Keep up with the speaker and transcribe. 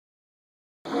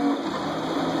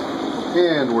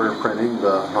And we're printing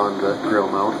the Honda grill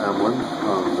mount emblem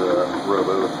on the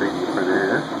Robo 3D printer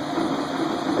here.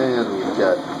 And we've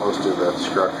got most of the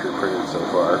structure printed so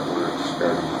far. We're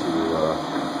starting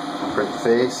to print the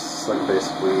face, like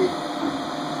basically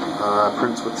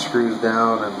prints with screws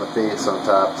down and the face on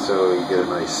top, so you get a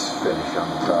nice finish on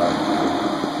the top.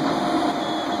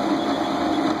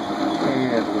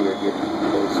 And we are getting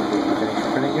close to the finished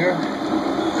printing here.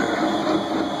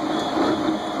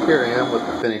 Here I am with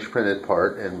the finished printed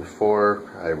part, and before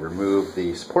I remove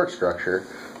the support structure,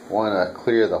 I want to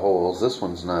clear the holes. This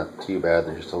one's not too bad,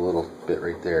 there's just a little bit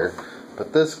right there,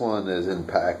 but this one is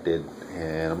impacted,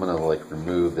 and I'm going to like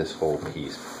remove this whole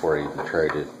piece before I even try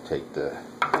to take the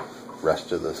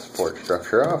rest of the support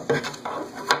structure off.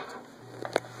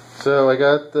 So I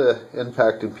got the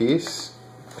impacted piece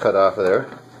cut off of there,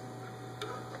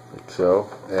 like so,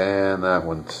 and that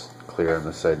one's clear on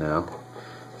this side now.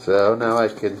 So now I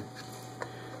can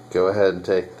go ahead and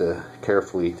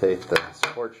carefully take the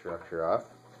support structure off.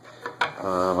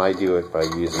 I do it by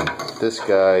using this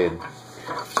guy and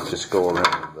just go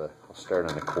around I'll start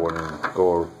on the corner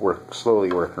and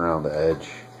slowly work around the edge.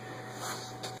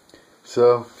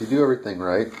 So if you do everything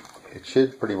right, it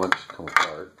should pretty much come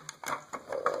apart.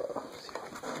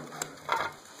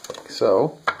 Like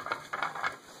so.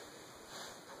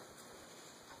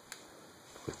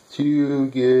 With 2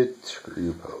 good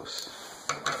screw posts.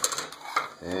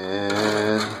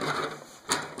 And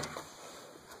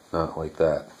not like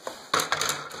that.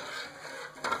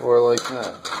 Or like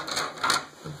that.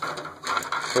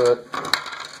 But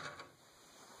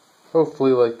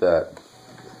hopefully like that.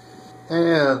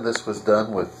 And this was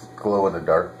done with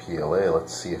glow-in-the-dark PLA.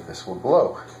 Let's see if this will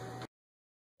glow.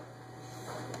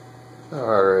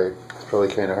 Alright, it's probably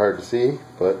kind of hard to see,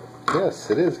 but yes,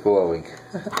 it is glowing.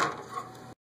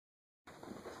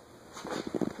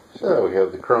 So we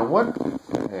have the chrome one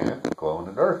and the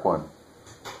glow-in-the-dark one.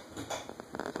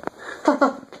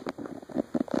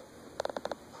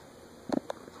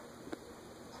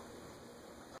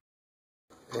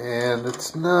 And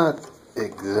it's not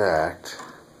exact,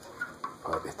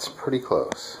 but it's pretty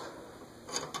close.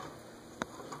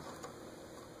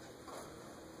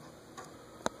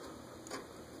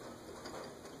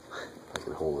 I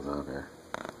could hold it on there.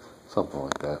 Something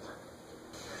like that.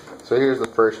 So here's the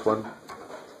first one.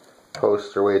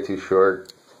 Posts are way too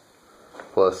short.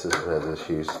 Plus this has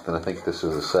issues. Then I think this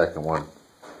is the second one.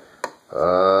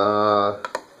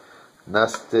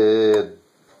 Nested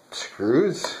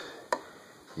screws.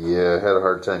 Yeah, I had a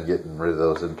hard time getting rid of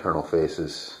those internal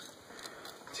faces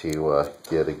to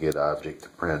get a good object to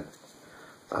print.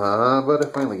 But I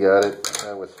finally got it.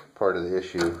 That was part of the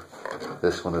issue.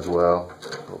 This one as well. A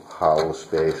little hollow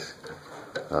space.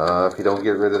 If you don't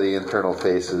get rid of the internal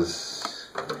faces,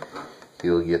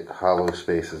 you'll get hollow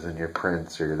spaces in your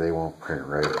prints or they won't print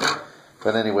right.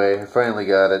 But anyway, I finally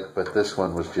got it, but this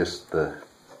one was just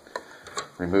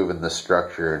removing the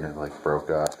structure and it like broke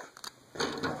off.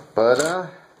 But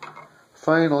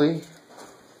finally,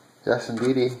 yes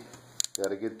indeedy,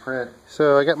 got a good print.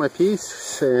 So I got my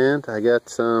piece and I got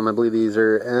some, I believe these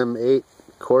are M8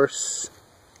 coarse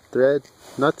thread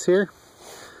nuts here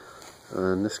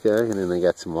on this guy, and then I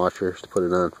got some washers to put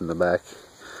it on from the back.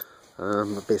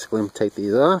 But basically I'm going to take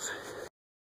these off,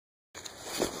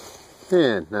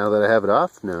 and now that I have it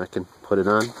off, now I can put it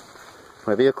on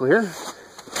my vehicle here.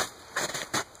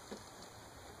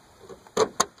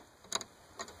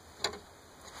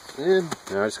 And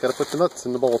now I just got to put the nuts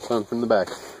and the bolts on from the back.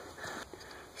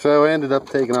 So I ended up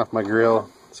taking off my grill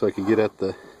so I could get at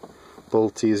the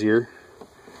bolts easier.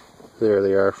 There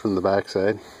they are from the back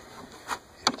side.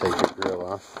 You take the grill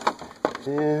off,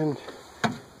 and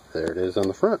there it is on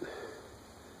the front.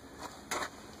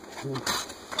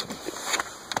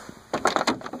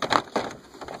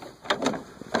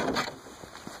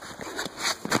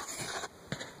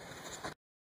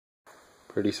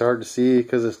 Pretty hard to see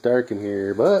because it's dark in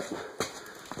here, but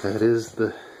that is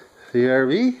the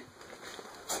CRV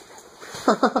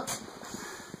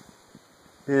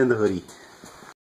and the hoodie.